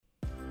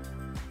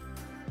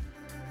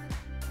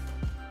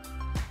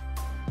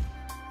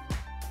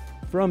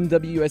From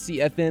WUSC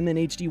FM and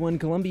HD1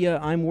 Columbia,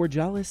 I'm Ward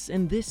Jollis,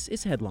 and this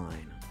is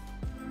Headline.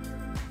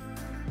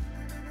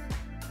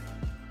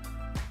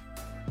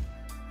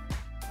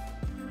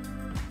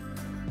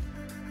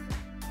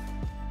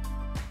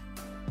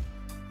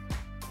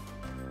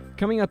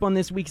 Coming up on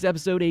this week's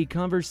episode, a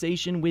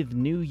conversation with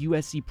new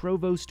USC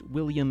Provost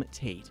William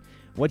Tate.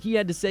 What he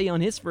had to say on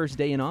his first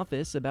day in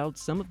office about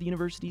some of the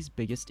university's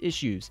biggest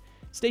issues.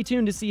 Stay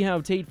tuned to see how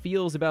Tate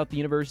feels about the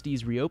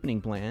university's reopening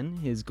plan,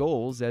 his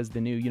goals as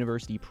the new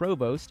university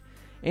provost,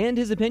 and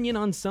his opinion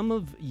on some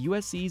of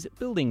USC's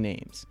building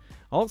names.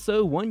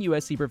 Also, one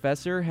USC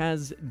professor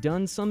has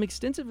done some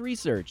extensive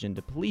research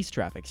into police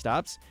traffic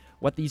stops,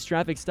 what these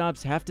traffic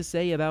stops have to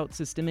say about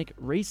systemic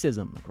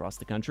racism across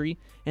the country,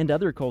 and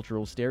other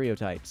cultural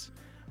stereotypes.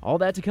 All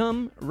that to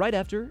come right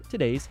after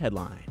today's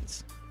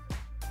headlines.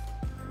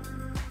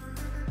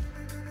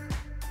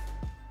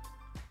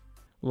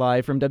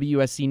 Live from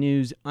WUSC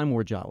News, I'm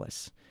Ward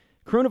Jollis.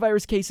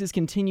 Coronavirus cases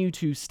continue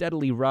to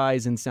steadily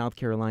rise in South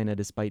Carolina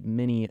despite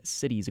many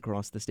cities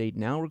across the state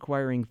now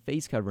requiring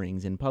face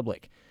coverings in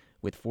public.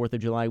 With 4th of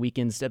July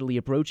weekend steadily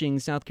approaching,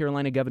 South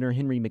Carolina Governor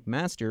Henry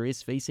McMaster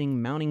is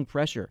facing mounting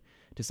pressure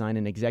to sign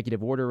an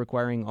executive order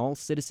requiring all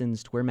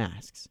citizens to wear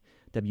masks.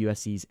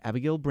 WUSC's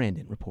Abigail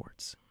Brandon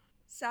reports.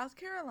 South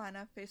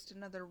Carolina faced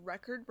another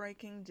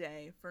record-breaking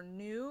day for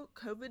new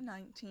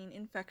COVID-19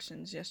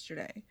 infections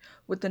yesterday,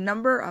 with the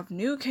number of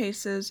new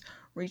cases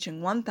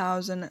reaching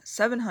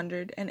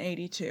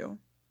 1,782.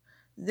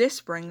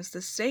 This brings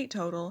the state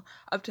total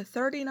up to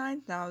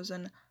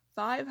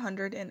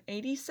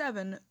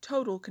 39,587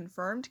 total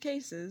confirmed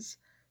cases,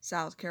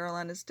 South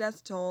Carolina's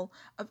death toll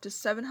up to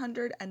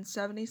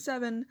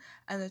 777,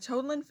 and the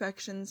total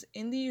infections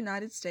in the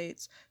United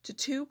States to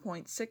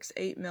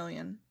 2.68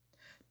 million.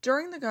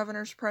 During the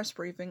governor's press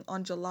briefing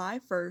on July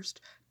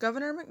 1st,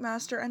 Governor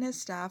McMaster and his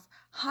staff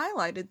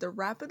highlighted the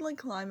rapidly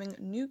climbing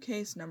new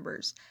case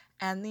numbers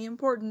and the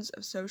importance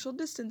of social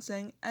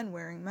distancing and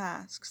wearing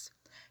masks.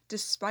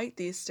 Despite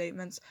these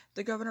statements,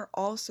 the governor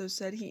also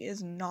said he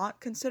is not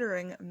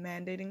considering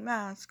mandating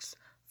masks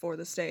for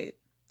the state.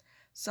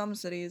 Some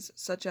cities,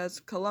 such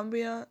as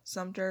Columbia,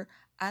 Sumter,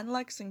 and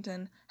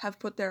Lexington, have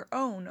put their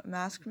own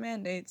mask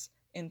mandates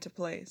into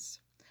place.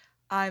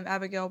 I'm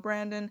Abigail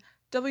Brandon,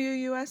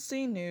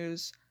 WUSC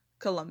News,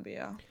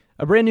 Columbia.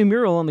 A brand new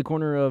mural on the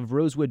corner of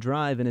Rosewood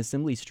Drive and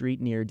Assembly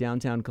Street near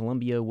downtown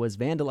Columbia was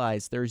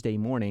vandalized Thursday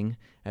morning.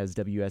 As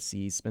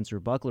WUSC's Spencer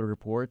Buckler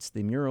reports,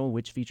 the mural,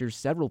 which features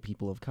several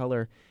people of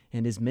color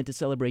and is meant to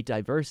celebrate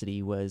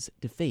diversity, was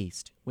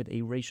defaced with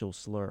a racial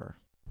slur.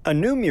 A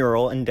new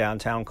mural in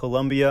downtown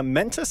Columbia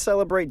meant to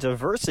celebrate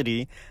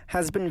diversity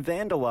has been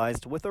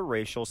vandalized with a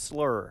racial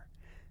slur.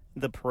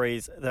 The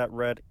phrase that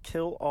read,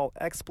 "Kill all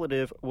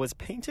expletive," was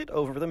painted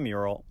over the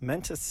mural,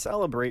 meant to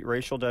celebrate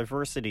racial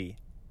diversity.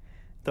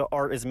 The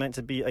art is meant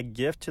to be a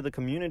gift to the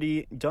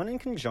community, done in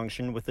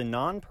conjunction with the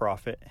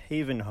nonprofit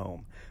Haven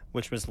Home,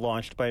 which was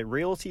launched by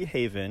Realty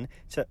Haven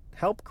to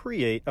help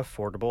create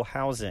affordable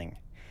housing.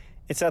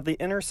 It's at the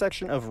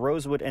intersection of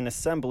Rosewood and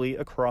Assembly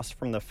across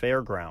from the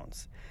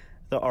fairgrounds.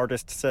 The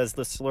artist says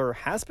the slur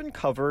has been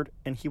covered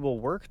and he will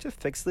work to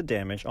fix the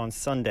damage on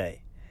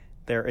Sunday.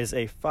 There is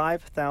a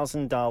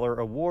 $5,000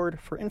 award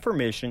for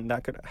information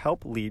that could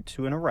help lead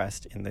to an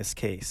arrest in this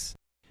case.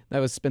 That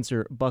was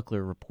Spencer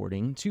Buckler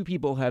reporting. 2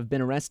 people have been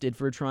arrested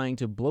for trying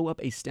to blow up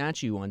a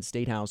statue on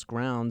State House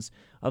grounds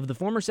of the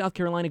former South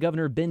Carolina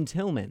Governor Ben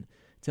Tillman.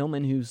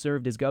 Tillman, who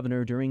served as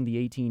governor during the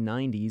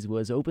 1890s,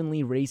 was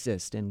openly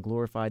racist and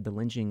glorified the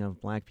lynching of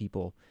black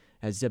people.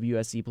 As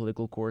WUSC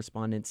political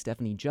correspondent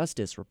Stephanie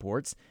Justice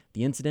reports,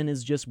 the incident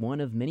is just one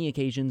of many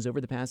occasions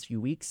over the past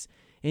few weeks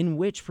in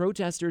which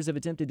protesters have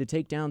attempted to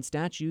take down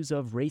statues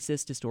of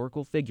racist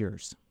historical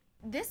figures.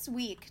 This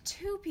week,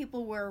 2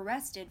 people were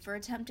arrested for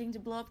attempting to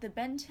blow up the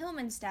Ben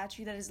Tillman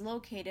statue that is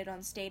located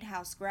on State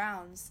House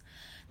grounds.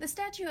 The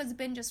statue has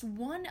been just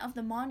one of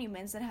the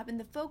monuments that have been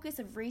the focus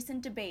of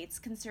recent debates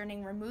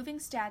concerning removing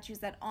statues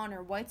that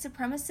honor white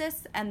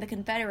supremacists and the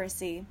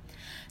Confederacy.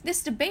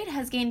 This debate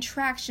has gained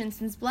traction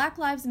since Black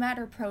Lives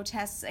Matter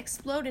protests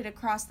exploded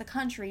across the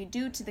country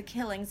due to the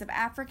killings of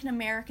African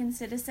American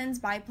citizens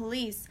by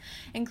police,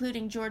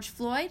 including George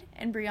Floyd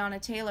and Breonna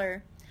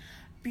Taylor.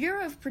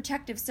 Bureau of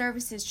Protective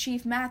Services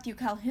Chief Matthew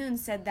Calhoun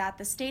said that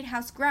the State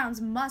House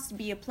grounds must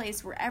be a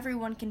place where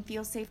everyone can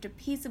feel safe to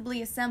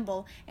peaceably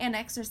assemble and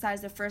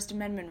exercise their First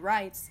Amendment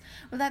rights,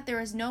 but that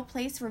there is no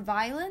place for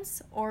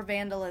violence or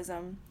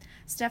vandalism.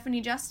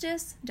 Stephanie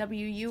Justice,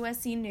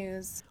 WUSC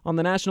News. On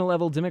the national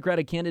level,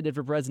 Democratic candidate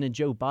for President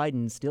Joe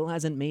Biden still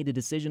hasn't made a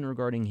decision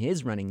regarding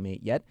his running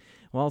mate yet.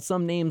 While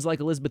some names like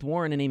Elizabeth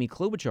Warren and Amy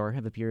Klobuchar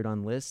have appeared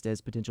on lists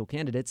as potential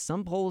candidates,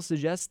 some polls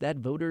suggest that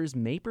voters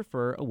may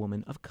prefer a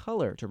woman of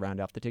color to round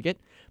out the ticket.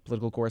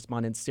 Political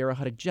correspondent Sarah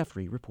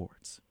Huddock-Jeffrey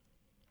reports.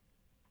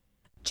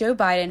 Joe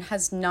Biden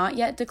has not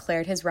yet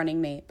declared his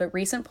running mate, but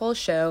recent polls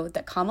show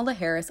that Kamala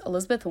Harris,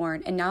 Elizabeth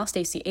Warren, and now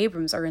Stacey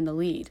Abrams are in the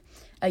lead.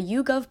 A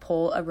YouGov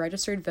poll of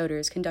registered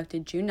voters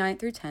conducted June 9th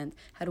through 10th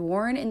had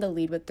Warren in the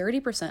lead with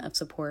 30% of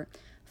support,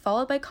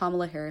 followed by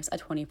Kamala Harris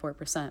at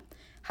 24%.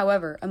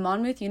 However, a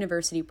Monmouth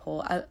University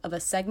poll of a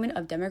segment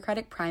of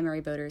Democratic primary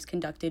voters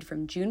conducted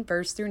from June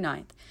 1st through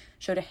 9th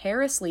showed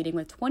Harris leading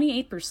with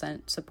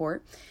 28%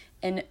 support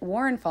and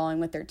Warren following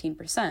with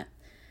 13%.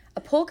 A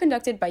poll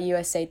conducted by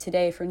USA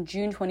Today from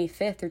June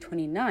 25th through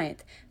 29th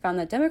found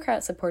that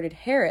Democrats supported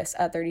Harris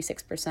at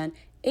 36%,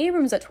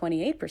 Abrams at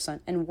 28%,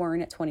 and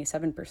Warren at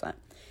 27%.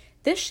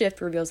 This shift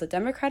reveals that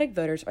Democratic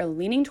voters are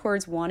leaning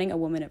towards wanting a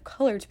woman of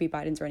color to be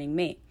Biden's running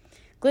mate.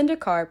 Glenda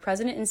Carr,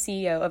 president and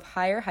CEO of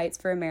Higher Heights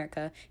for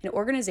America, an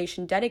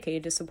organization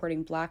dedicated to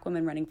supporting Black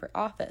women running for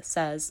office,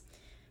 says,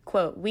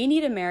 quote, "We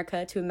need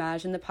America to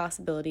imagine the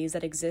possibilities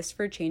that exist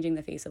for changing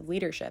the face of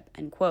leadership,"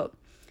 end quote.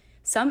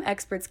 Some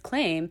experts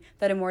claim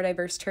that a more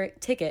diverse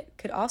ticket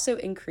could also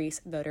increase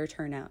voter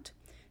turnout.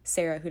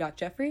 Sarah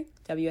Hudock-Jeffrey,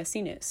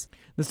 WSC News.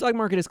 The stock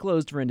market is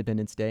closed for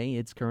Independence Day.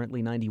 It's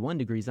currently 91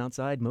 degrees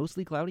outside,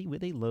 mostly cloudy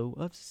with a low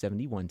of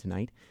 71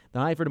 tonight. The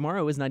high for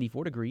tomorrow is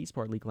 94 degrees,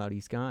 partly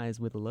cloudy skies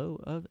with a low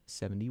of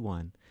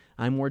 71.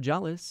 I'm Ward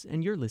Jollis,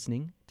 and you're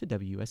listening to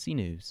WSC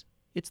News.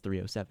 It's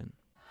 3:07.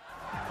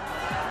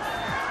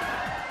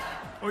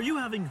 Are you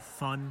having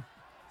fun?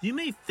 You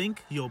may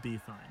think you'll be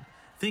fine.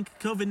 Think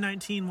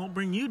COVID-19 won't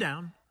bring you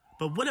down,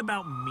 but what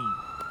about me?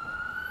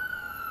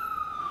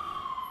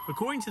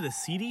 According to the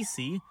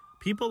CDC,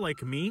 people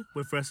like me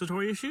with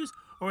respiratory issues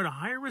are at a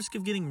higher risk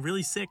of getting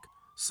really sick.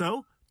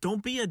 So,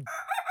 don't be a...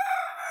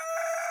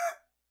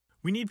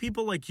 We need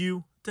people like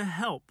you to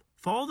help.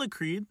 Follow the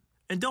creed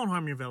and don't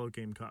harm your fellow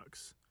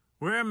Gamecocks.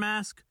 Wear a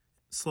mask,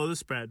 slow the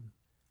spread.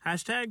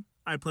 Hashtag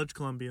I pledge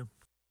Columbia.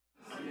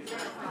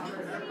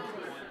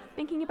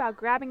 Thinking about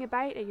grabbing a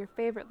bite at your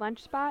favorite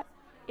lunch spot?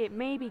 It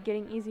may be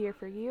getting easier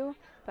for you,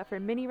 but for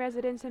many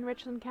residents in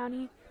Richland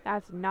County,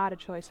 that's not a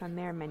choice on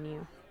their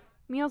menu.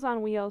 Meals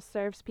on Wheels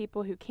serves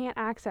people who can't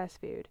access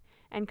food,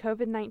 and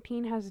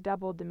COVID-19 has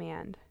doubled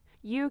demand.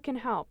 You can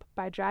help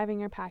by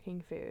driving or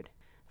packing food.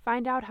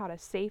 Find out how to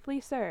safely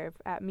serve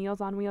at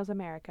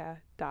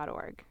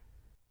mealsonwheelsamerica.org.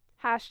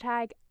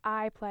 Hashtag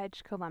I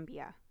pledge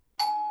Columbia.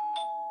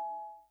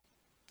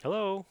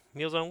 Hello,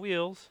 Meals on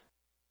Wheels.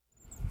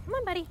 Come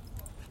on, buddy.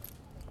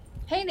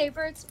 Hey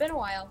neighbor, it's been a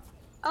while.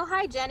 Oh,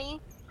 hi,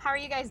 Jenny. How are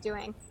you guys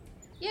doing?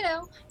 You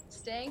know,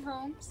 staying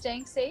home,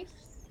 staying safe.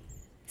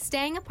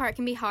 Staying apart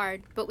can be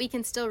hard, but we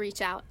can still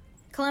reach out.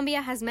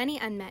 Columbia has many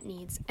unmet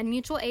needs, and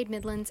Mutual Aid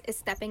Midlands is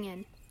stepping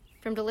in.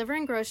 From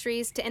delivering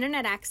groceries to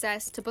internet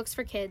access to books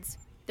for kids,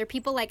 they're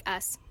people like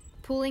us,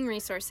 pooling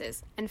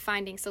resources and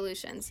finding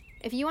solutions.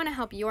 If you want to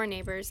help your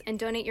neighbors and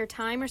donate your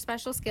time or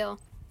special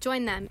skill,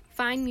 join them.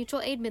 Find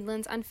Mutual Aid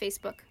Midlands on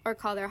Facebook or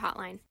call their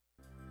hotline.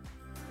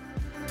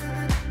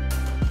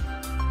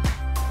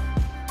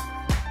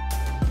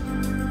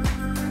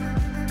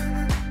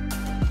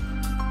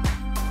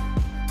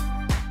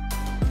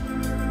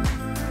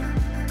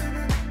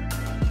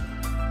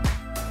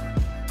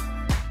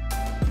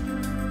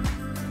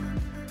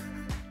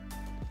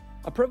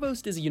 A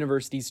provost is a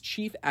university's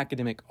chief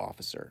academic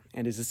officer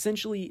and is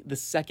essentially the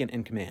second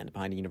in command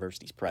behind a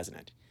university's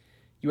president.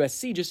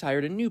 USC just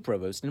hired a new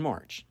provost in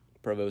March,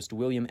 Provost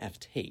William F.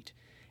 Tate,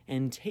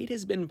 and Tate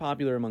has been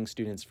popular among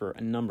students for a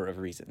number of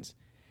reasons.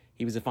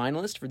 He was a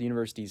finalist for the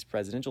university's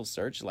presidential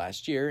search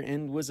last year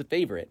and was a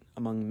favorite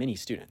among many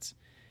students.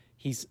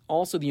 He's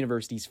also the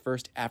university's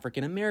first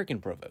African-American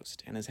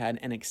provost and has had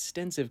an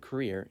extensive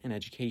career in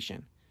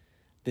education.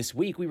 This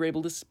week, we were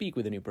able to speak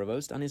with the new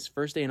provost on his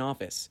first day in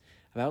office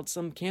about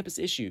some campus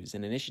issues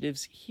and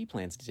initiatives he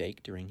plans to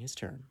take during his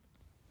term.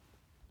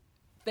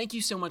 Thank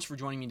you so much for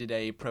joining me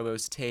today,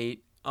 Provost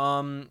Tate.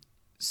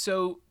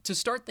 So to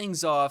start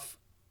things off,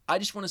 I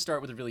just want to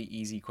start with a really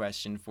easy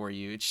question for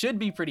you. It should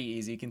be pretty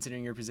easy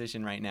considering your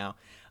position right now.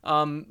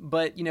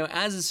 But,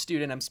 as a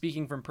student, I'm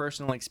speaking from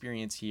personal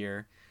experience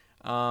here.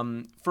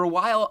 For a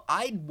while,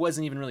 I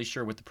wasn't even really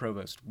sure what the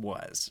provost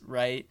was,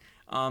 right?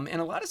 And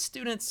a lot of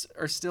students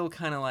are still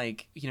kind of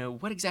like,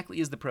 what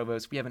exactly is the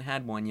provost? We haven't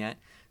had one yet.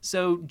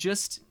 So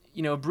just,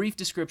 a brief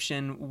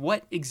description,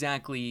 what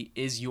exactly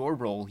is your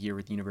role here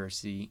at the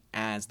university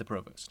as the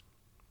provost?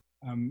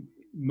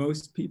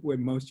 Most people at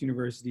most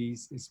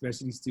universities,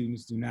 especially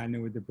students, do not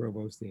know what the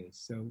provost is.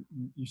 So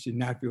you should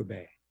not feel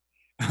bad.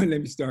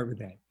 Let me start with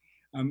that.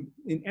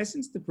 In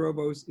essence, the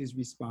provost is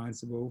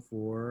responsible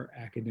for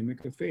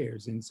academic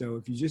affairs. And so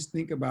if you just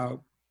think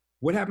about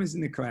what happens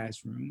in the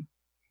classroom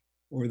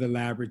or the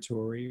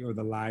laboratory or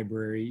the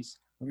libraries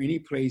or any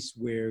place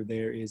where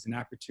there is an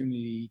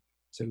opportunity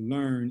to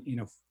learn in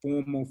a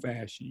formal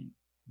fashion,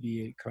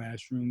 be it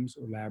classrooms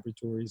or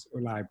laboratories or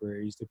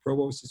libraries, the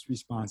provost is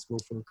responsible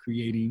for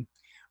creating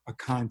a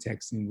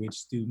context in which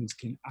students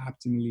can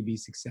optimally be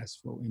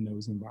successful in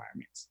those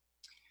environments.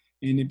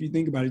 And if you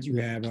think about it, you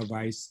have a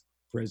vice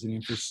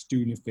president for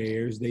student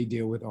affairs. They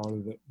deal with all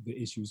of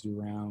the issues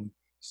around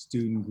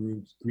student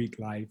groups, Greek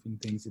life, and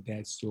things of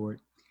that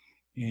sort.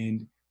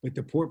 But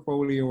the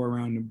portfolio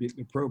around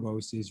the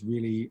provost is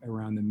really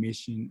around the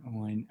mission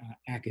on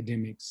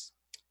academics,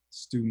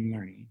 student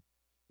learning.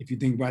 If you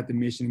think about the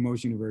mission of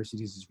most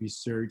universities is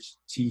research,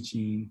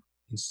 teaching,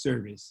 and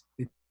service.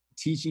 The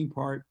teaching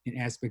part and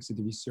aspects of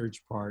the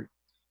research part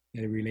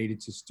that are related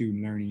to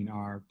student learning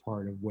are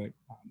part of what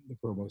the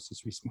provost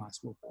is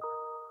responsible for.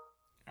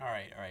 All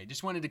right.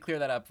 Just wanted to clear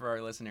that up for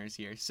our listeners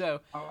here.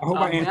 So I hope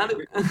I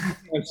answered the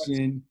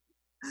question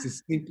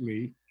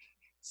succinctly,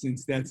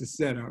 since that's a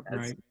setup,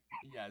 right?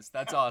 Yes,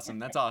 that's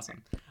awesome.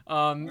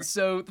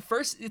 So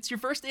it's your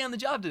first day on the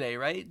job today,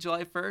 right?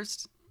 July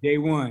 1st? Day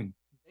one.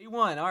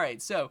 All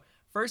right. So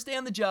first day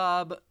on the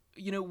job,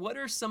 what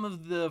are some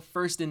of the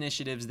first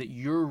initiatives that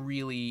you're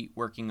really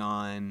working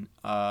on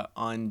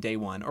day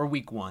one or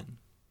week one?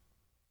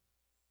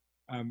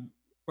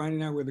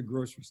 Finding out where the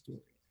grocery store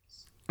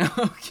is.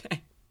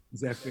 Okay. Is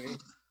that fair?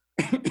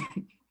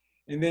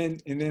 and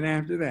then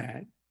after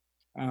that,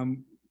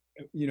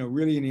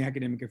 really in the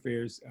academic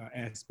affairs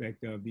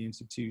aspect of the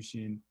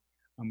institution,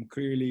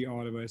 clearly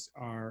all of us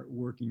are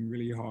working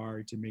really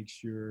hard to make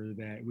sure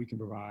that we can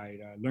provide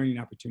learning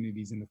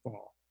opportunities in the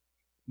fall.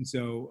 And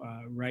so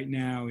right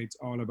now it's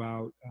all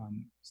about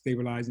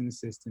stabilizing the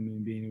system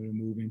and being able to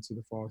move into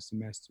the fall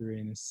semester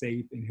in a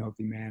safe and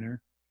healthy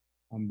manner.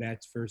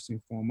 That's first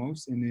and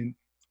foremost. And then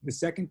the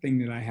second thing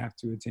that I have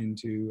to attend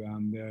to,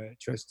 the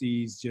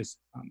trustees just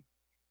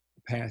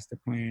passed a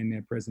plan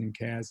that President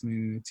Kaslan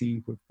and the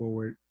team put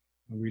forward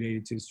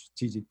related to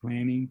strategic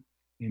planning,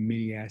 and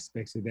many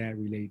aspects of that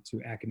relate to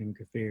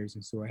academic affairs.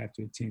 And so I have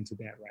to attend to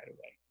that right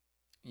away.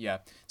 Yeah.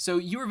 So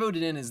you were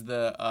voted in as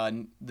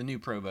the new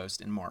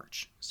provost in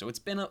March. So it's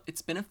been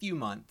a few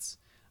months,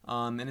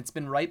 and it's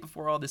been right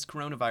before all this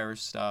coronavirus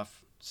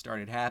stuff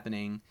started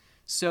happening.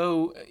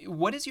 So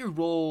what has your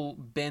role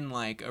been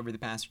like over the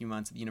past few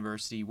months at the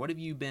university? What have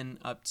you been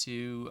up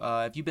to?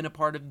 Have you been a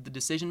part of the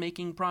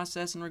decision-making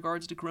process in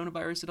regards to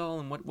coronavirus at all?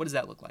 And what does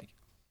that look like?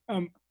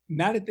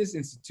 Not at this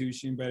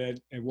institution, but at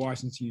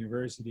Washington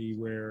University,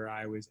 where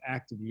I was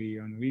actively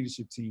on the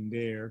leadership team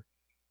there.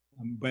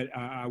 But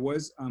I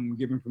was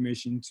given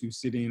permission to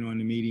sit in on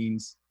the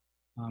meetings,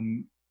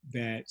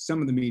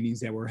 some of the meetings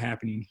that were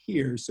happening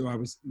here. So I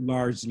was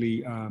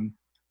largely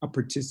a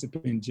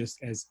participant just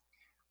as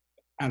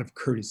out of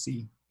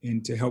courtesy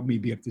and to help me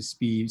be up to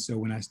speed. So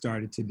when I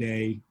started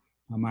today,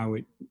 I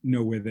would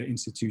know where the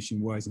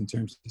institution was in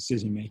terms of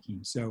decision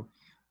making. So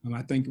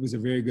I think it was a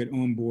very good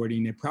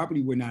onboarding. It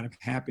probably would not have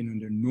happened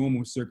under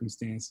normal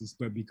circumstances,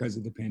 but because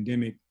of the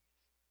pandemic,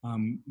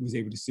 was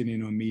able to sit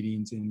in on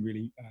meetings and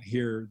really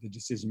hear the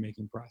decision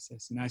making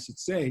process. And I should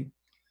say,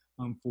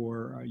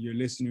 for your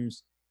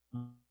listeners,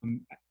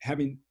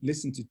 having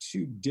listened to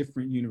two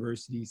different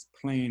universities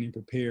plan and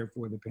prepare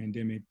for the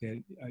pandemic,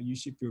 that you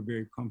should feel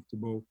very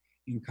comfortable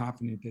and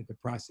confident that the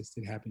process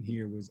that happened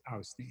here was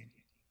outstanding.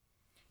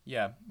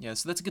 Yeah.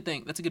 So that's a good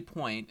thing. That's a good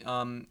point.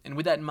 And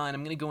with that in mind,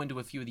 I'm going to go into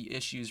a few of the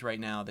issues right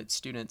now that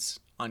students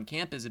on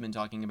campus have been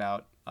talking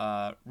about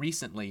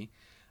recently,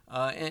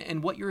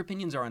 and what your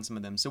opinions are on some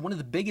of them. So one of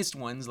the biggest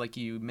ones, like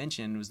you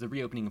mentioned, was the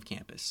reopening of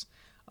campus.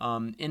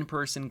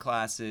 In-person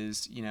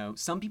classes,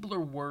 some people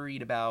are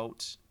worried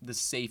about the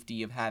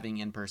safety of having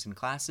in-person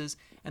classes,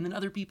 and then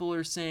other people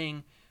are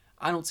saying,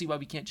 I don't see why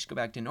we can't just go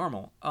back to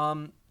normal.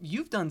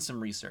 You've done some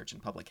research in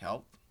public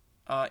health.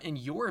 In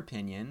your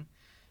opinion,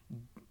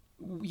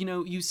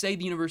 you say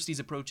the university's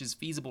approach is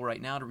feasible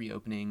right now to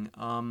reopening.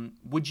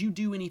 Would you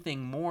do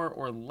anything more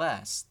or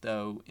less,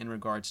 though, in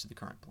regards to the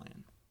current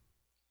plan?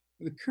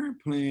 The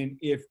current plan,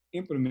 if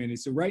implemented,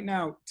 so right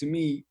now, to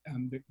me,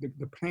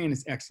 the plan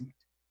is excellent.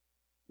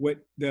 What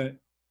the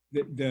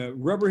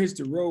rubber hits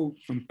the road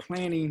from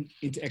planning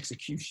into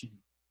execution.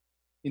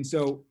 And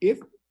so if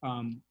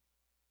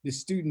the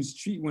students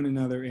treat one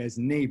another as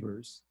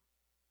neighbors,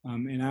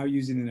 and I'll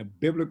use it in a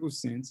biblical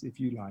sense, if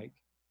you like,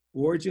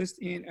 or just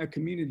in a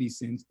community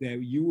sense,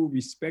 that you will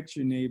respect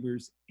your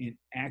neighbors and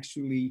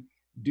actually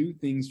do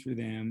things for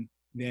them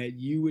that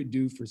you would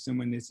do for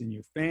someone that's in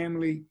your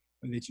family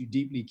or that you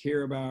deeply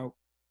care about,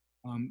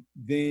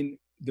 then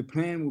the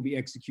plan will be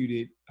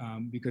executed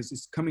because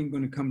it's going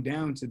to come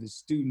down to the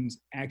students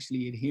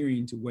actually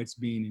adhering to what's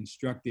being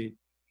instructed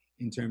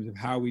in terms of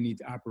how we need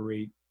to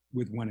operate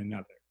with one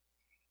another.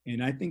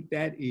 And I think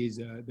that is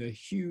the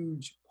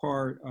huge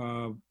part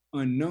of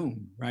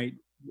unknown, right?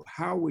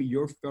 How will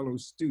your fellow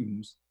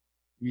students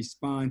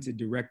respond to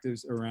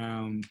directives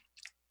around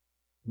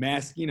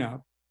masking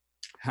up?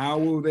 How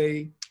will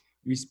they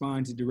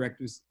respond to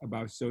directives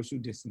about social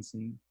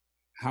distancing?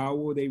 How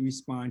will they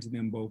respond to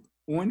them both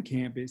on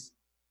campus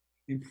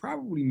and,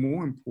 probably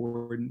more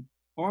important,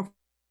 off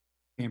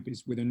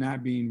campus, where they're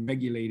not being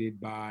regulated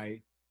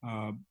by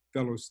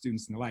fellow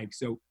students and the like?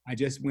 So I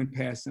just went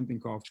past something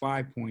called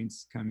 5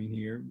 points coming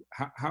here.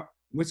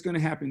 What's going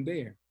to happen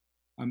there?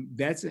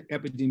 That's an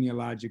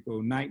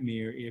epidemiological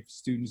nightmare if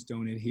students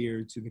don't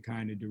adhere to the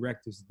kind of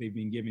directives that they've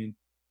been given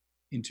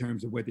in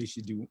terms of what they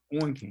should do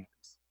on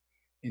campus.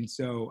 And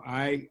so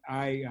I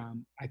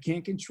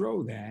can't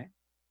control that,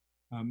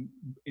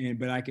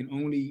 but I can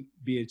only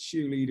be a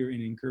cheerleader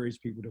and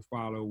encourage people to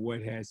follow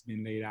what has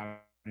been laid out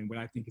and what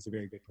I think is a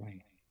very good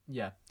plan.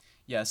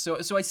 Yeah. So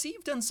I see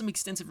you've done some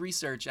extensive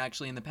research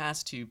actually in the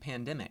past to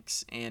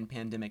pandemics and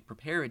pandemic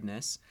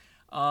preparedness.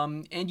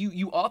 And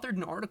you authored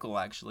an article,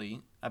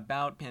 actually,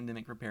 about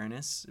pandemic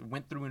preparedness.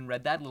 Went through and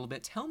read that a little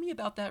bit. Tell me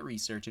about that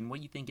research and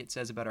what you think it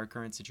says about our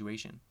current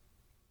situation.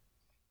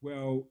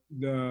 Well,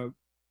 the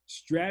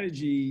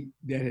strategy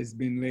that has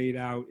been laid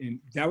out, and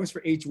that was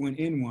for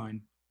H1N1,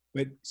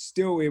 but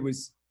still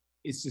it's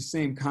the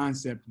same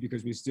concept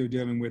because we're still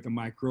dealing with a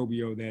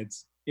microbial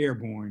that's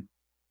airborne.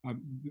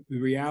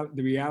 The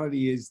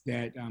reality is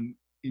that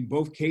in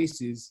both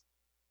cases,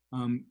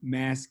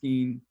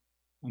 masking,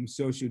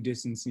 social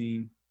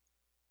distancing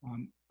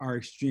are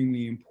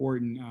extremely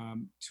important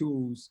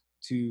tools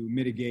to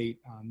mitigate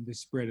the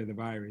spread of the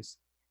virus.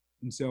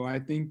 And so I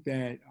think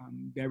that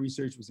that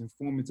research was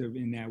informative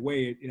in that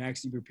way. It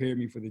actually prepared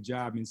me for the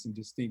job in some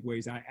distinct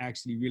ways. I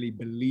actually really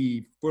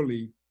believe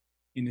fully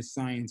in the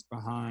science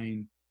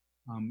behind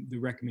the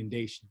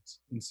recommendations.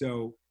 And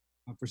so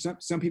for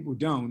some people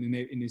don't, and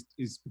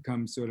it's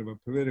become sort of a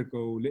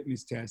political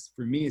litmus test.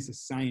 For me, it's a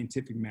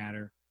scientific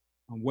matter.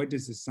 What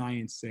does the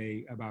science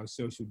say about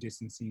social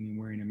distancing and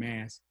wearing a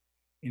mask?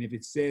 And if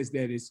it says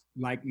that it's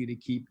likely to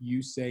keep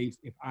you safe,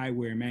 if I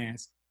wear a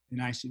mask,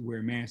 then I should wear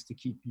a mask to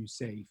keep you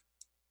safe.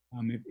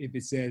 If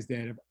it says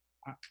that if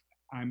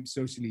I'm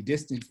socially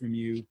distant from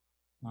you,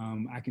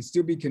 I can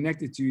still be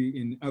connected to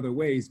you in other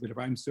ways, but if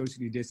I'm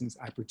socially distanced,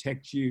 I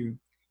protect you,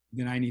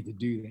 then I need to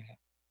do that.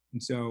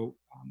 And so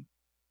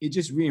it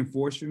just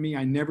reinforced for me.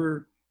 I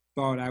never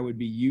thought I would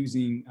be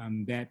using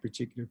that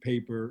particular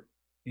paper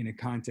in a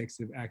context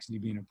of actually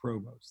being a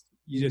provost.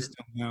 You just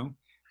don't know.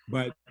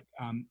 But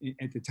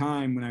at the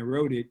time when I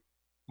wrote it,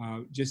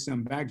 just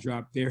some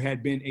backdrop, there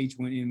had been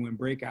H1N1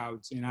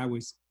 breakouts, and I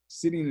was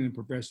sitting in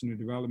professional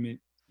development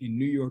in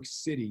New York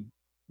City,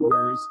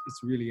 where it's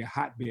really a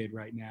hotbed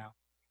right now,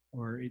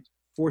 or it's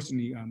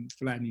fortunately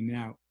flattening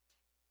out.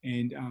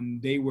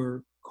 And they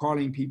were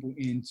calling people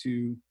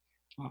into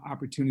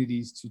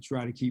opportunities to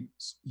try to keep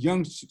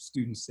young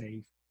students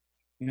safe.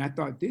 And I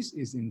thought, this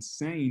is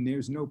insane.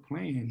 There's no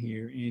plan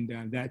here.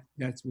 And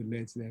that's what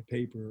led to that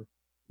paper,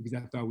 because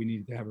I thought we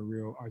needed to have a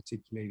real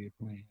articulated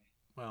plan.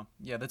 Wow.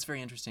 Yeah, that's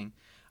very interesting.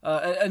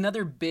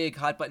 Another big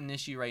hot button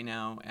issue right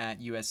now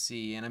at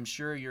USC, and I'm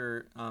sure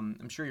you're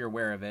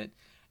aware of it,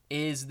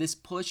 is this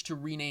push to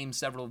rename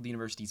several of the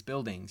university's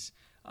buildings.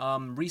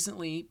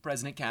 Recently,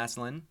 President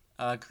Castleton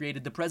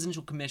created the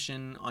Presidential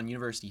Commission on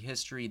University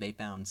History. They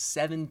found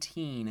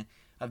 17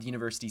 of the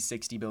university's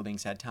 60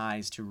 buildings had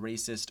ties to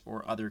racist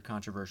or other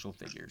controversial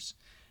figures.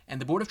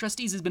 And the Board of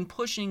Trustees has been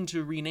pushing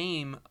to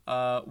rename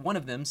one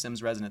of them,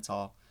 Sims Residence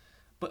Hall.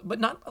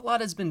 But not a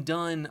lot has been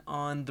done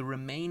on the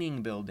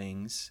remaining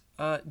buildings.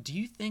 Do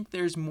you think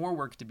there's more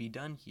work to be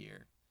done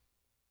here?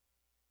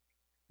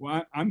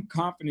 Well, I'm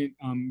confident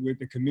with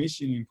the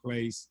commission in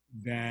place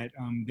that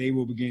they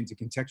will begin to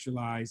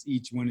contextualize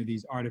each one of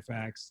these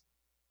artifacts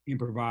and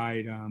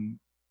provide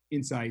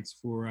insights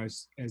for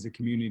us as a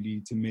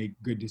community to make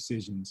good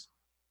decisions.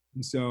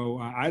 And so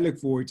I look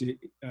forward to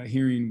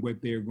hearing what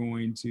they're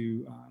going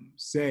to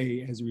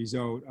say as a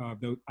result of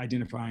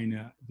identifying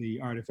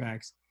the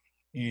artifacts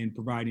and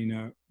providing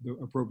the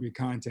appropriate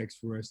context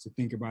for us to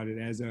think about it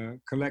as a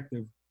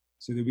collective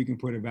so that we can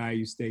put a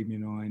value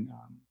statement on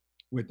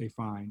what they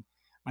find.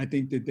 I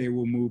think that they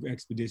will move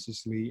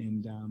expeditiously,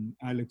 and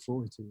I look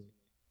forward to it.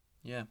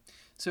 Yeah.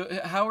 So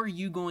how are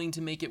you going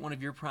to make it one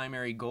of your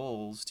primary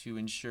goals to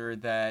ensure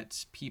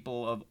that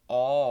people of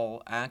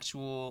all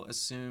actual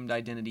assumed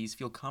identities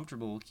feel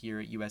comfortable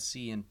here at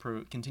USC and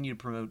continue to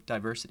promote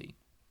diversity?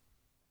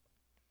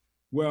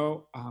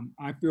 Well,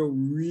 I feel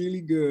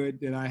really good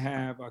that I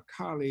have a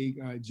colleague,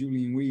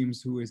 Julian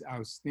Williams, who is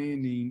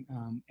outstanding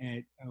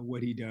at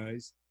what he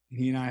does.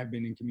 He and I have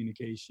been in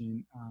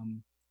communication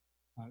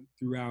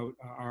throughout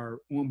our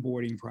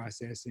onboarding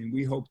process, and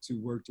we hope to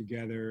work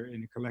together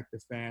in a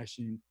collective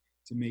fashion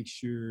to make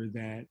sure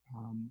that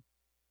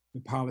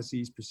the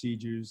policies,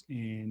 procedures,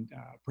 and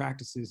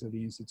practices of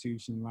the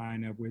institution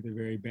line up with the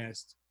very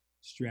best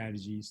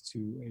strategies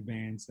to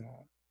advance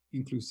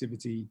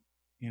inclusivity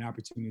and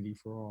opportunity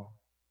for all.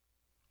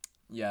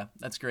 Yeah,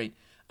 that's great.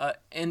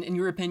 And in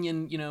your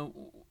opinion,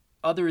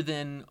 other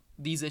than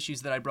these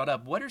issues that I brought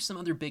up, what are some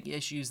other big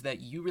issues that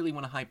you really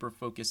want to hyper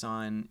focus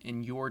on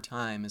in your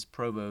time as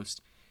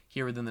provost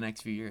here within the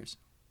next few years?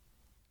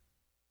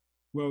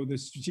 Well, the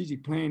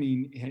strategic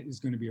planning is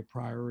going to be a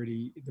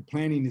priority. The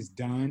planning is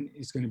done.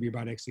 It's going to be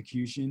about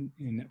execution.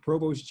 And the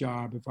provost's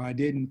job, if I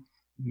didn't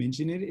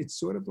mention it, it's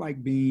sort of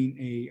like being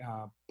a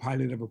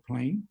pilot of a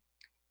plane.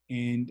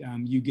 And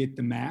you get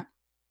the map,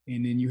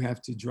 and then you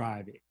have to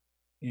drive it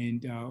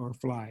and or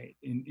fly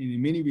it. And in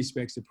many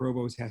respects, the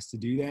provost has to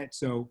do that.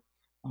 So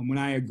when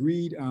I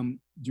agreed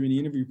during the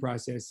interview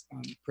process,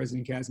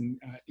 President Castleton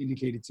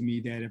indicated to me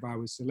that if I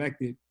was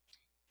selected,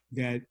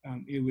 that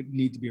it would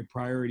need to be a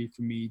priority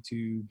for me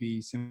to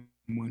be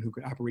someone who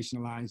could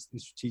operationalize the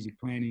strategic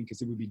planning,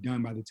 because it would be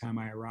done by the time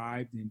I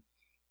arrived. And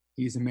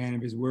he's a man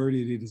of his word,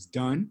 it is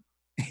done.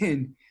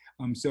 And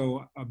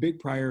so a big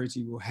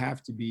priority will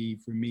have to be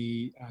for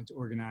me to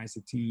organize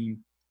a team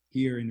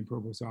here in the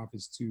provost's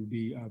office to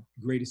be of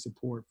greatest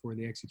support for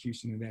the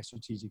execution of that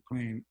strategic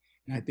plan.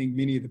 And I think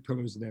many of the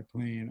pillars of that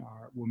plan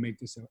will make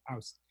this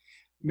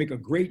make a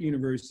great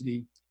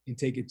university and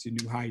take it to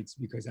new heights,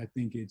 because I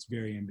think it's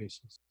very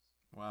ambitious.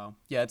 Wow.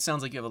 Yeah, it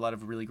sounds like you have a lot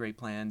of really great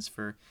plans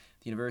for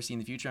the university in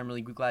the future. I'm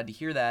really glad to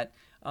hear that.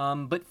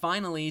 But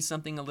finally,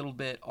 something a little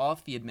bit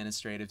off the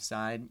administrative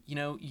side. You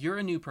know, you're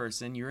a new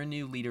person. You're a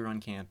new leader on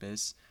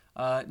campus.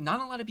 Not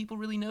a lot of people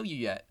really know you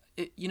yet.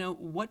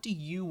 What do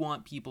you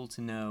want people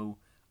to know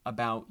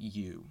about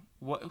you?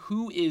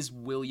 Who is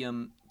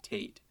William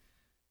Tate?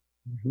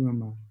 Who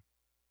am I?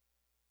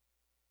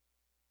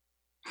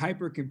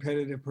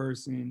 Hyper-competitive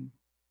person,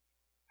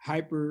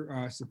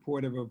 hyper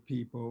supportive of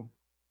people.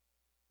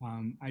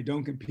 I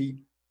don't compete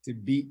to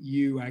beat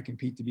you. I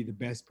compete to be the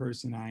best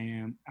person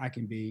I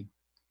can be.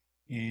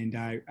 And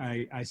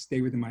I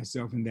stay within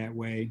myself in that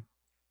way.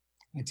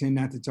 I tend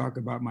not to talk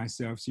about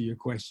myself, so your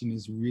question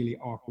is really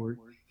awkward.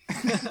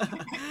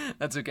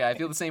 That's okay. I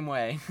feel the same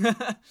way.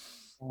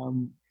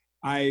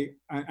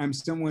 I'm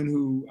someone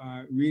who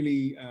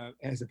really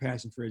has a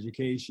passion for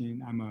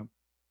education. I'm a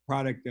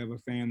product of a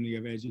family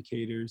of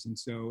educators, and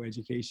so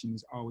education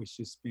has always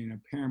just been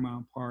a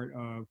paramount part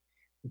of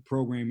the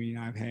programming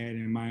I've had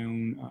in my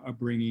own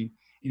upbringing.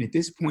 And at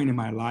this point in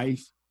my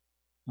life,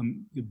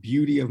 the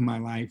beauty of my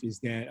life is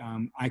that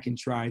I can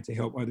try to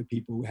help other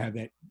people who have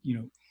that,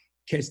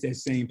 catch that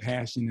same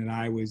passion that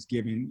I was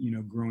given,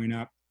 growing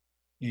up,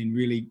 and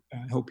really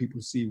help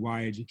people see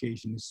why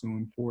education is so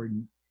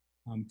important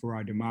for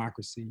our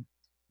democracy.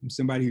 I'm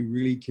somebody who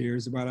really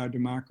cares about our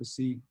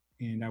democracy,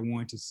 and I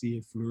want to see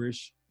it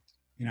flourish.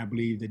 And I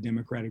believe the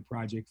democratic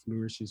project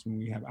flourishes when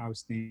we have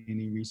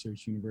outstanding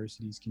research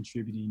universities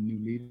contributing new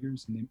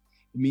leaders. And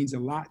it means a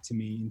lot to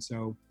me. And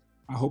so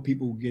I hope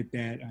people will get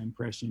that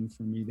impression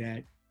from me,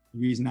 that the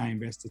reason I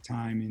invest the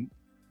time and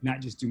not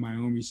just do my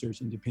own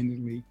research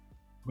independently,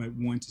 but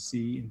want to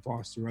see and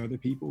foster other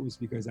people, is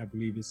because I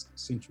believe it's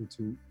central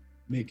to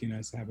making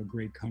us have a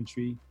great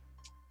country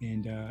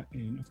and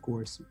of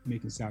course,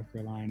 making South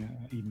Carolina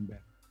even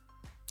better.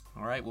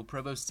 All right. Well,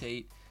 Provost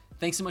Tate,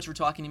 thanks so much for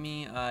talking to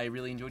me. I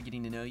really enjoyed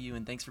getting to know you,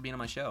 and thanks for being on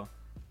my show.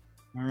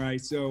 All right.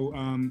 So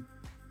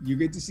you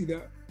get to see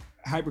the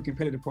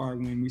hyper-competitive part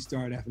when we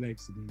start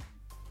athletics again.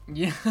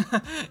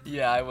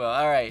 Yeah, I will.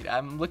 All right.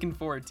 I'm looking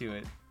forward to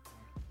it.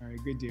 All right.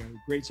 Good deal.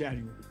 Great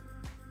chatting with you.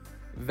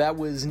 That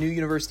was New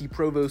University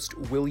Provost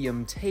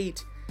William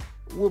Tate.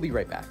 We'll be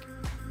right back.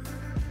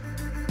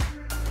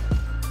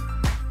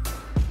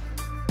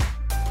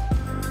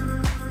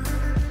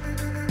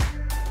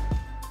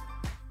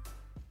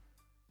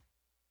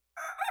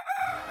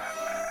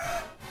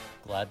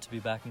 Glad to be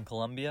back in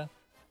Columbia,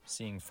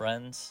 seeing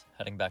friends,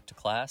 heading back to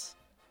class.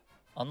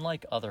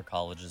 Unlike other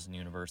colleges and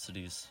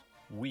universities,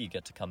 we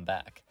get to come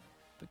back,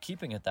 but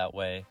keeping it that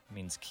way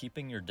means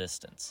keeping your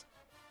distance.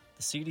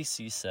 The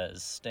CDC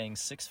says staying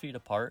 6 feet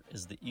apart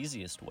is the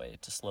easiest way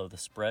to slow the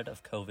spread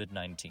of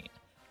COVID-19.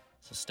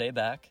 So stay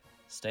back,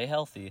 stay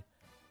healthy,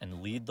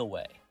 and lead the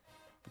way,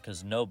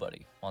 because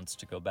nobody wants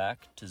to go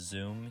back to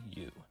Zoom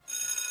U.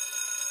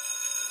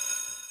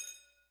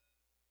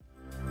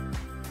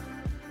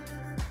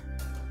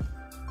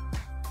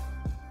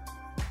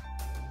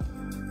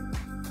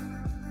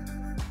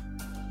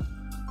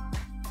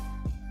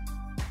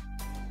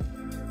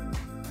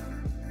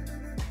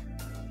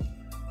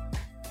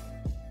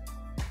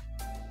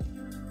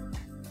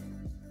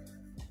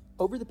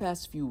 Over the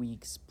past few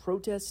weeks,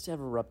 protests have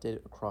erupted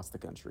across the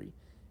country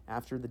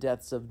after the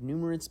deaths of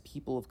numerous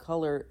people of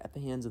color at the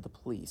hands of the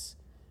police,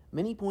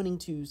 many pointing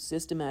to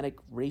systematic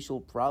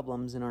racial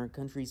problems in our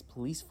country's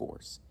police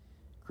force.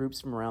 Groups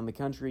from around the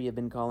country have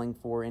been calling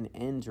for an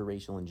end to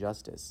racial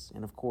injustice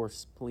and, of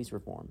course, police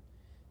reform,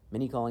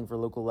 many calling for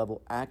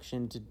local-level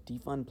action to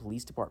defund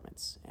police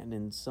departments and,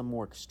 in some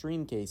more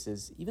extreme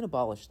cases, even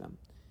abolish them.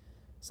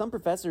 Some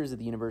professors at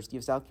the University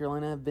of South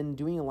Carolina have been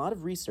doing a lot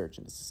of research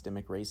into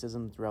systemic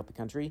racism throughout the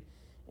country,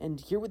 and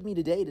here with me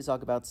today to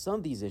talk about some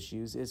of these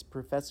issues is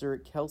Professor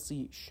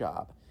Kelsey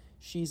Schaub.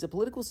 She's a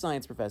political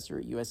science professor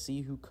at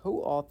USC who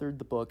co-authored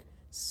the book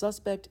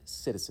Suspect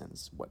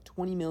Citizens: What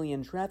 20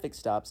 Million Traffic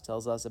Stops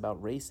Tells Us About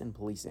Race and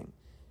Policing.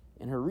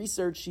 In her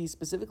research, she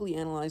specifically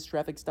analyzed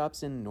traffic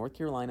stops in North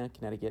Carolina,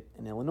 Connecticut,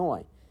 and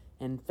Illinois,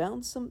 and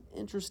found some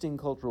interesting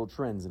cultural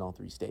trends in all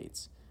three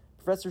states.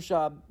 Professor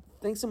Schaub,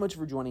 thanks so much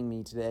for joining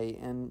me today,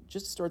 and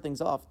just to start things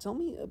off, tell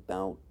me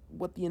about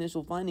what the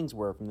initial findings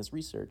were from this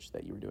research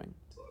that you were doing.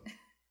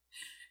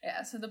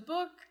 Yeah, so the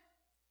book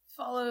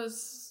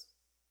follows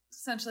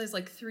essentially is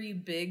like three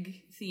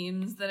big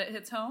themes that it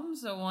hits home.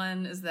 So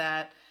one is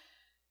that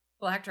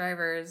Black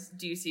drivers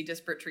do see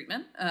disparate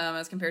treatment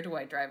as compared to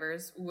white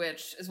drivers,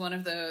 which is one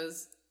of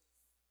those,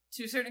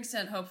 to a certain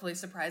extent, hopefully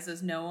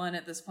surprises no one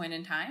at this point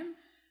in time.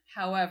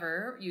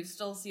 However, you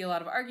still see a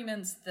lot of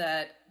arguments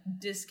that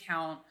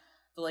discount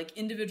the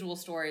individual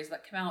stories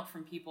that come out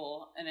from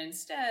people and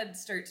instead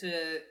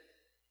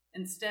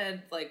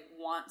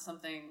want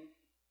something,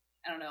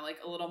 I don't know,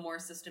 a little more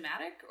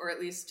systematic, or at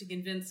least to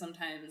convince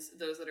sometimes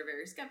those that are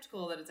very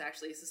skeptical that it's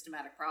actually a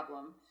systematic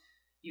problem.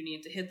 You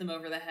need to hit them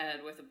over the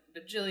head with a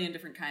bajillion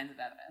different kinds of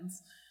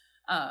evidence.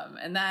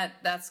 And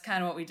that's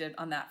kind of what we did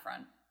on that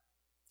front.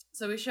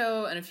 So we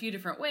show in a few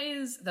different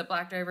ways that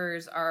Black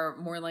drivers are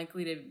more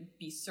likely to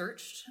be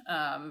searched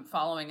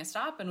following a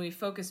stop, and we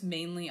focus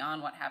mainly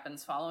on what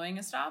happens following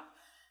a stop,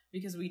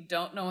 because we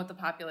don't know what the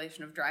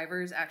population of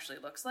drivers actually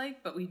looks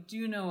like, but we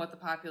do know what the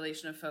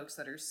population of folks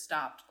that are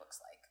stopped looks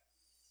like.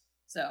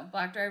 So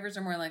Black drivers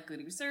are more likely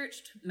to be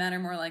searched, men are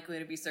more likely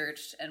to be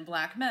searched, and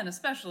Black men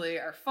especially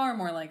are far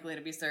more likely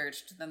to be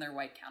searched than their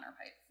white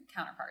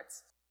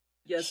counterparts.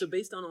 Yeah, so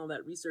based on all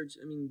that research,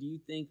 I mean, do you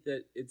think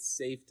that it's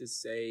safe to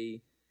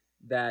say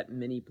that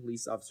many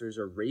police officers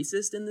are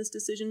racist in this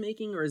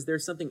decision-making, or is there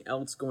something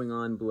else going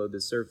on below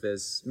the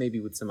surface, maybe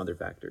with some other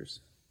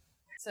factors?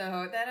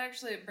 So that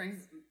actually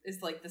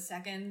is like the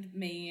second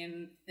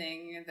main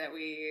theme,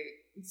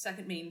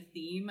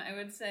 I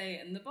would say,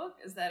 in the book,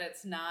 is that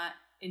it's not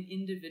an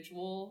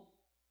individual's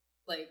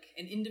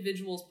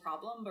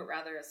problem, but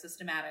rather a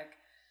systematic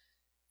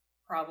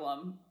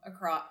problem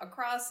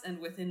across and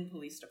within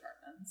police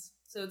departments.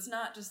 So it's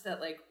not just that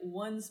like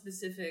one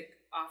specific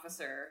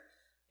officer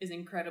is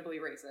incredibly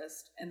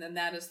racist, and then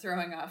that is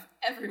throwing off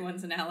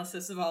everyone's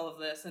analysis of all of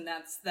this, and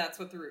that's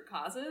what the root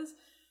cause is.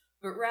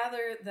 But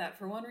rather that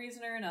for one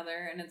reason or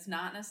another, and it's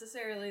not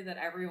necessarily that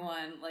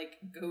everyone like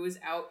goes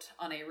out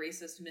on a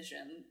racist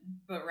mission,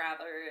 but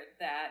rather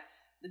that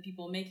the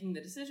people making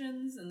the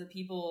decisions and the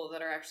people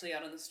that are actually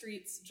out on the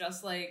streets,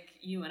 just like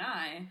you and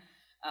I,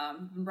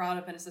 been brought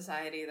up in a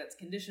society that's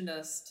conditioned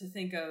us to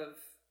think of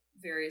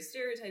various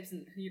stereotypes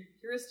and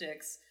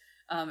heuristics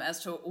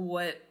as to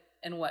what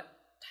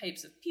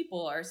types of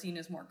people are seen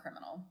as more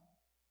criminal.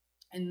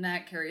 And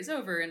that carries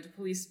over into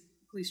police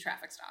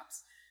traffic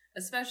stops,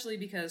 especially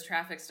because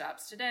traffic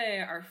stops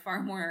today are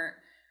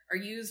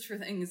used for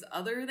things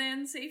other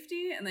than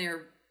safety, and they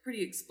are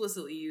pretty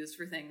explicitly used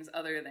for things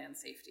other than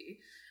safety.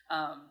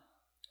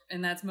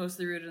 And that's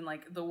mostly rooted in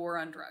like the war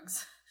on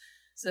drugs.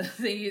 So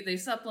they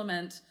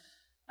supplement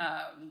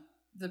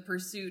the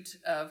pursuit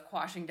of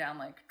quashing down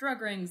like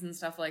drug rings and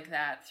stuff like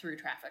that through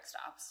traffic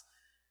stops.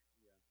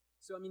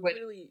 So I mean,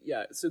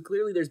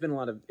 clearly there's been a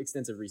lot of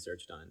extensive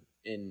research done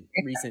in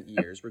recent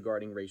years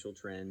regarding racial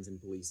trends in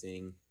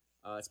policing,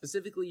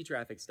 specifically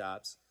traffic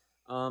stops.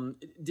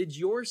 Did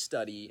your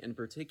study in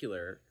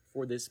particular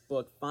for this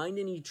book find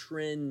any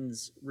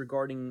trends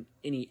regarding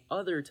any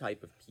other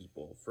type of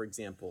people? For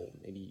example,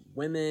 maybe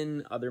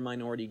women, other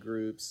minority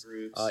groups,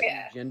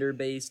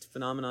 gender-based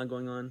phenomenon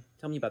going on?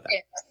 Tell me about that.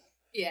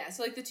 Yeah,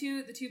 so like the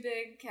two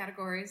big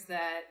categories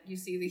that you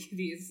see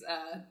these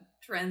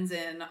trends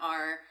in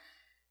are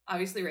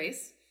obviously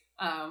race,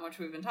 which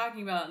we've been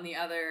talking about, and the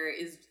other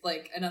is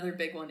like another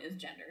big one is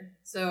gender.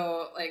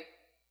 So like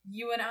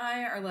you and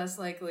I are less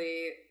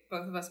likely,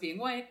 both of us being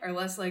white, are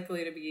less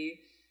likely to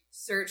be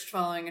searched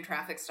following a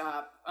traffic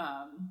stop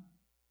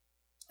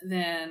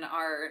than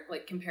our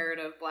like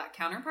comparative Black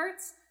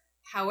counterparts.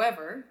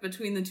 However,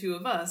 between the two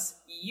of us,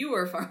 you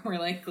are far more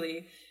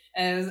likely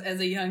as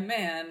a young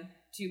man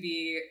to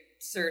be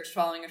searched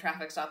following a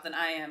traffic stop than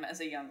I am as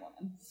a young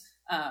woman.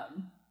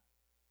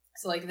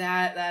 So like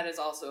that is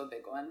also a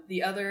big one.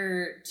 The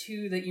other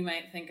two that you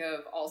might think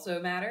of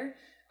also matter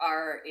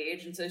are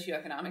age and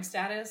socioeconomic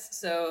status.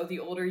 So the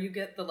older you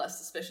get, the less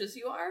suspicious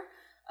you are.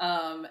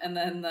 And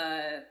then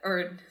the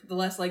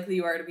less likely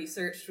you are to be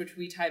searched, which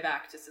we tie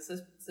back to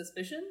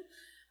suspicion.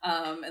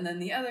 And then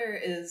the other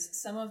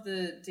is some of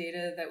the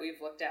data that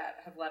we've looked at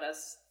have let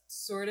us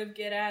sort of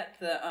get at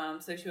the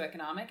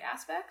socioeconomic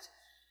aspect.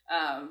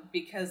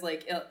 Because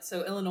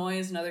so Illinois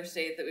is another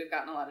state that we've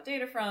gotten a lot of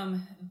data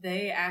from.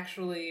 They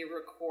actually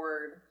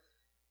record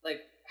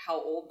like how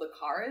old the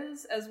car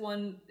is as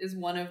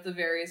one of the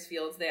various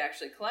fields they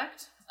actually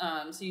collect.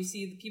 So you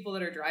see the people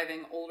that are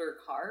driving older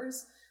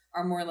cars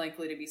are more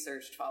likely to be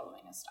searched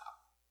following a stop.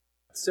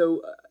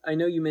 So I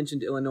know you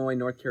mentioned Illinois,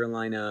 North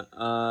Carolina.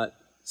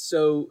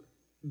 So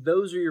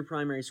those are your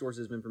primary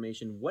sources of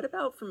information. What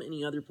about from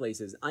any other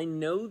places? I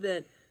know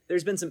that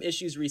there's been some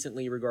issues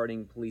recently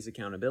regarding police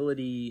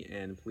accountability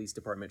and police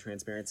department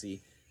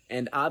transparency.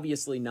 And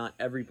obviously not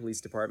every police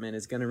department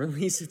is going to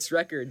release its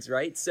records,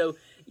 right? So,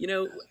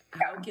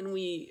 how can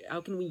we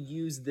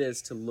use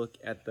this to look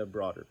at the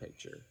broader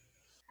picture?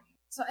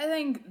 So I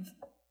think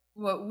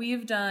what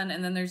we've done,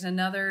 and then there's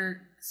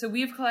another, so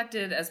we've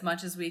collected as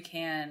much as we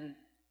can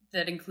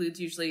that includes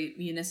usually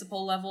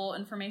municipal level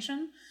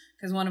information,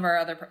 because some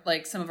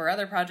of our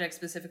other projects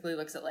specifically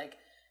looks at like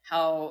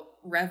how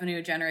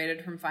revenue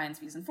generated from fines,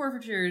 fees, and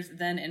forfeitures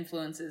then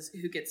influences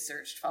who gets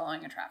searched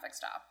following a traffic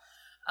stop.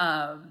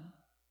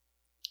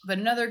 But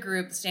another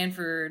group, the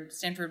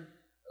Stanford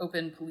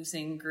Open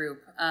Policing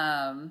Group,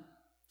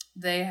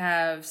 they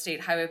have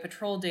state highway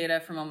patrol data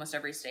from almost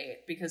every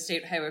state, because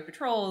state highway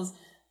patrols,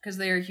 because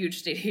they are huge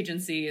state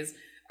agencies,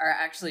 are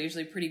actually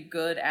usually pretty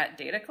good at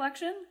data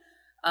collection.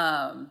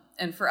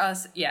 And for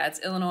us, it's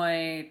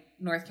Illinois,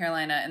 North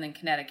Carolina, and then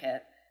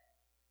Connecticut.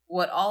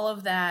 What all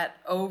of that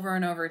over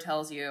and over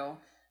tells you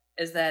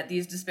is that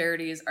these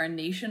disparities are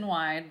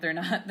nationwide. They're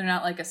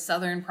not like a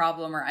southern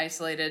problem or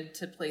isolated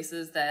to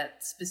places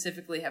that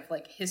specifically have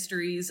like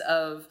histories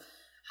of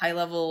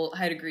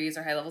high degrees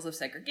or high levels of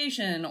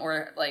segregation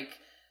or like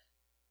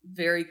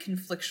very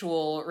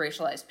conflictual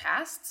racialized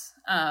pasts,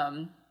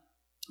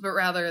 but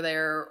rather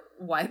they're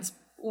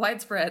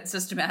widespread,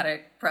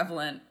 systematic,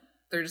 prevalent.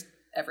 They're just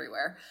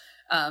everywhere.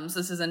 So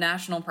this is a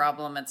national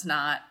problem. It's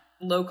not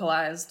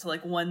localized to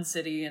like one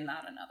city and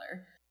not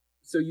another.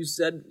 So you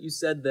said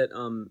that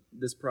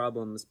this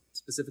problem,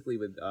 specifically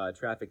with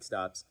traffic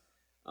stops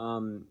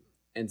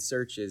and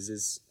searches,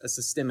 is a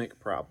systemic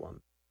problem.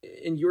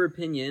 In your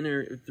opinion,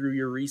 or through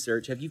your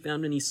research, have you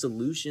found any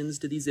solutions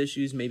to these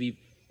issues, maybe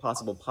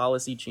possible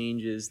policy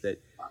changes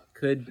that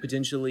could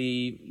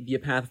potentially be a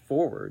path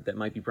forward that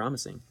might be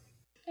promising?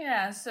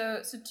 Yeah,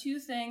 so two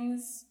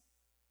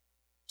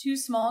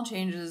small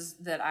changes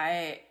that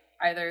I,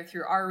 either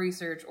through our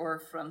research or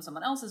from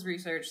someone else's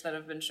research, that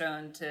have been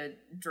shown to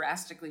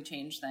drastically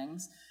change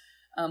things.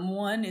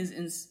 One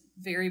is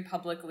very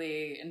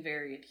publicly and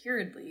very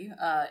adheredly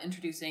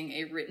introducing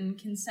a written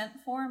consent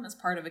form as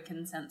part of a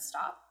consent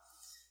stop.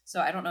 So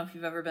I don't know if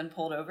you've ever been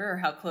pulled over or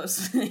how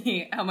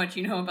much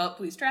you know about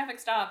police traffic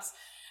stops.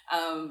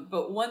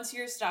 But once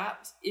you're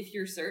stopped, if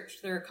you're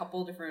searched, there are a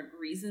couple different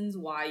reasons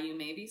why you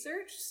may be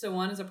searched. So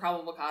one is a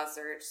probable cause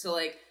search. So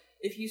like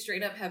if you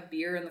straight up have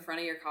beer in the front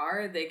of your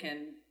car, they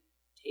can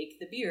take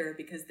the beer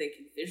because they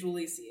can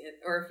visually see it.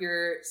 Or if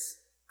your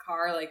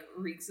car like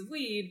reeks of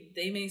weed,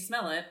 they may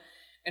smell it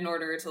in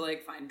order to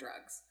like find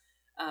drugs.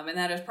 And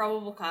that is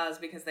probable cause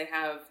because they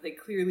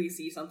clearly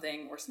see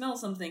something or smell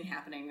something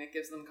happening that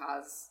gives them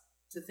cause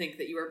to think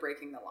that you are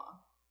breaking the law.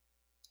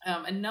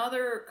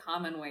 Another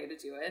common way to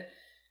do it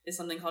is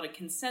something called a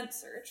consent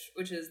search,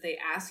 which is they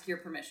ask your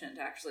permission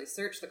to actually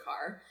search the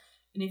car.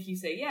 And if you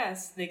say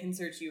yes, they can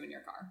search you in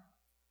your car.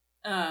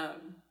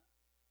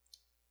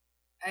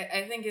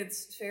 I think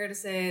it's fair to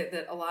say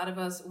that a lot of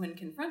us, when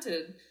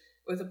confronted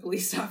with a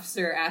police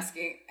officer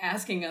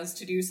asking us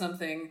to do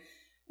something,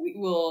 we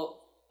will,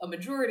 a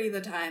majority of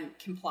the time,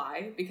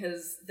 comply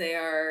because they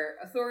are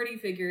authority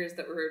figures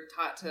that we're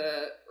taught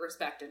to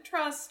respect and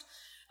trust.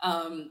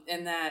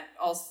 And that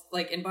also,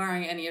 like, in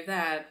barring any of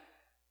that,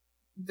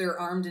 they're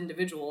armed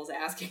individuals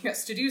asking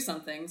us to do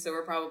something, so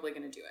we're probably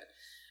going to do it.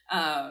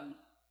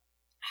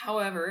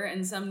 However,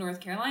 in some North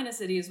Carolina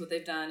cities, what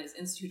they've done is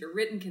institute a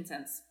written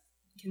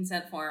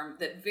consent form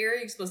that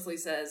very explicitly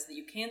says that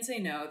you can say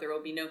no, there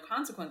will be no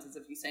consequences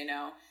if you say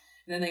no,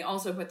 and then they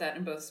also put that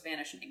in both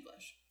Spanish and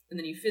English. And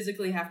then you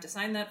physically have to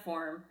sign that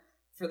form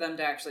for them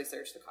to actually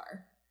search the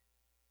car.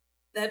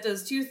 That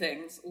does two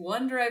things.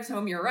 One, drives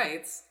home your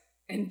rights,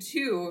 and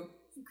two,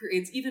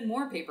 creates even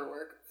more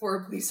paperwork for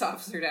a police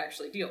officer to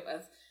actually deal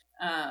with.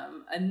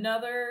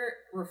 Another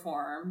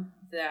reform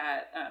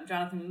that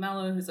Jonathan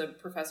Mello, who's a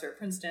professor at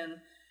Princeton,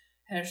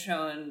 has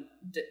shown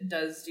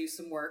does do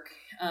some work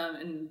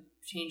in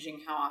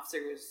changing how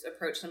officers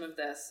approach some of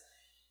this,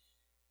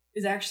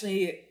 is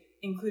actually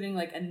including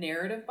like a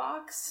narrative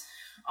box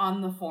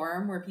on the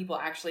form where people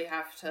actually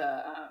have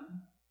to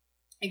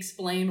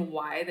explain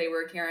why they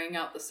were carrying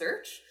out the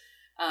search.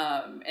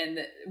 And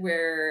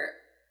where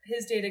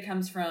his data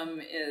comes from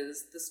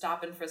is the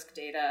stop and frisk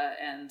data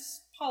and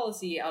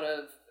policy out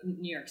of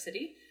New York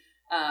City.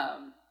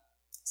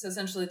 So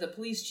essentially the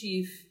police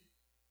chief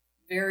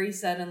very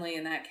suddenly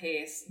in that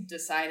case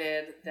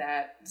decided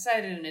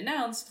and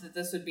announced that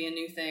this would be a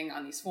new thing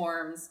on these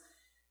forms.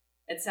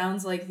 It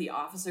sounds like the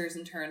officers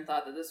in turn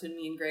thought that this would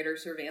mean greater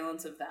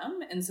surveillance of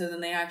them. And so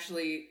then they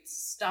actually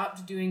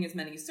stopped doing as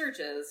many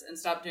searches and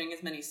stopped doing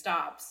as many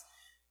stops.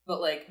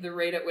 But like the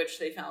rate at which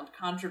they found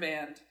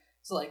contraband,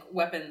 so like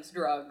weapons,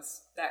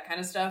 drugs, that kind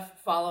of stuff,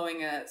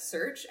 following a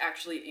search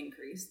actually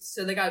increased.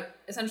 So they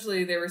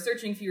were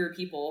searching fewer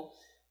people,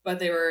 but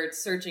they were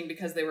searching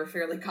because they were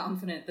fairly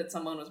confident that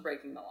someone was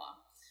breaking the law.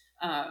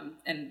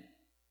 And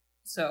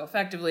so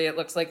effectively it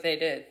looks like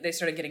they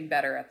started getting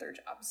better at their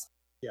jobs.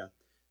 Yeah.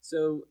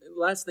 So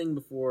last thing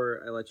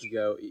before I let you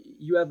go,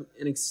 you have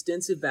an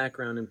extensive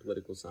background in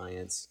political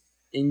science.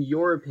 In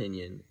your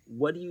opinion,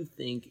 what do you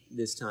think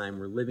this time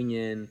we're living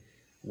in,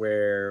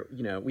 where,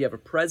 you know, we have a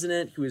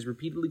president who has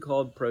repeatedly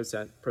called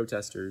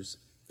protesters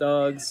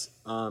thugs.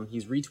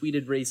 He's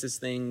retweeted racist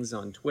things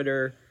on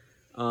Twitter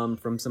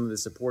from some of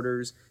his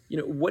supporters. You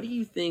know, what do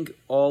you think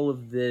all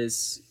of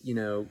this, you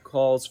know,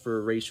 calls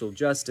for racial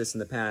justice in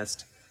the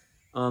past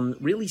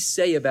really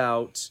say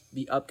about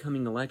the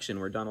upcoming election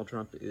where Donald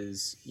Trump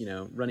is, you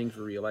know, running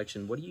for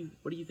re-election? What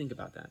do you think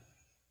about that?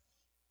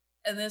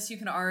 And this you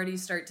can already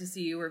start to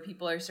see where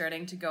people are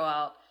starting to go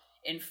out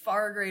in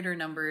far greater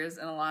numbers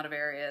in a lot of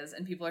areas,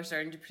 and people are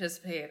starting to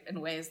participate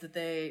in ways that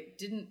they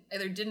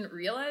either didn't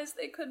realize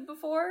they could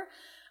before,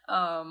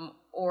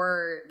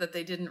 or that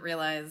they didn't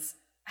realize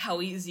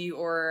how easy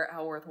or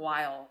how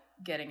worthwhile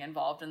getting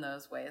involved in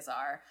those ways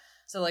are.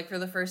 So like for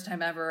the first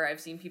time ever, I've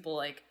seen people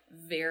like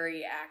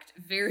very,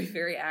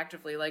 very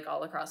actively, like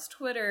all across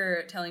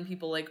Twitter, telling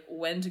people like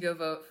when to go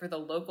vote for the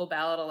local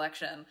ballot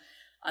election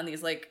on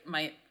these like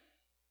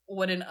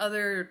what in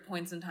other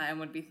points in time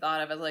would be thought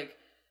of as like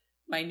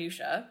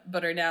minutia,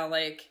 but are now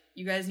like,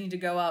 you guys need to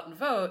go out and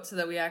vote so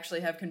that we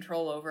actually have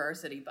control over our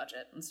city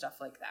budget and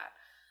stuff like that.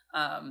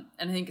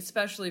 And I think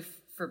especially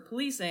for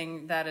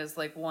policing, that is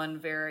like one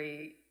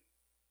very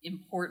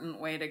important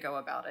way to go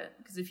about it.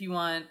 Because if you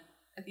want,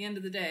 at the end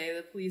of the day,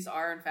 the police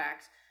are in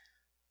fact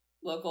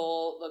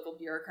local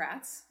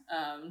bureaucrats,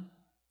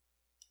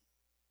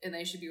 and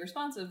they should be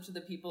responsive to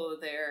the people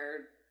that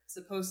they're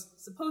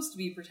supposed to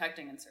be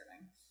protecting and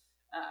serving.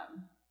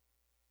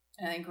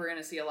 And I think we're going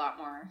to see a lot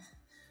more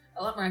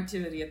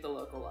activity at the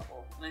local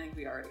level, and I think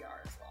we already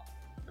are as well.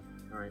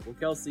 All right. Well,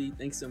 Kelsey,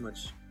 thanks so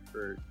much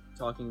for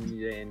talking with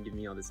me today and giving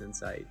me all this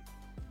insight.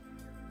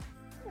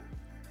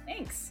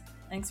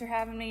 Thanks for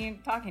having me,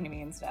 talking to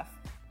me and stuff.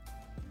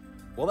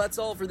 Well, that's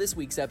all for this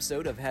week's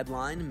episode of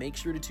Headline. Make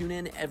sure to tune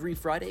in every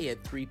Friday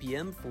at 3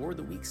 p.m. for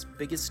the week's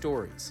biggest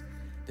stories.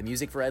 The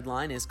music for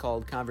Headline is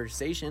called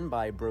Conversation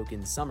by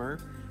Broken Summer.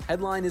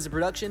 Headline is a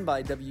production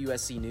by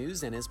WUSC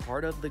News and is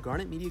part of the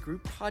Garnet Media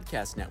Group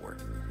podcast network.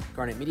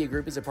 Garnet Media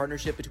Group is a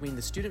partnership between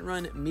the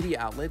student-run media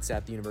outlets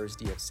at the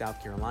University of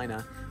South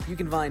Carolina. You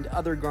can find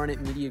other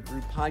Garnet Media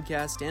Group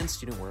podcasts and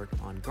student work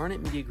on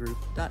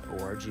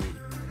garnetmediagroup.org.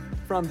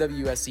 From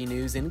WUSC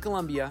News in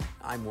Columbia,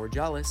 I'm Ward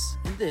Jollis,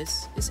 and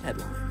this is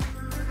Headline.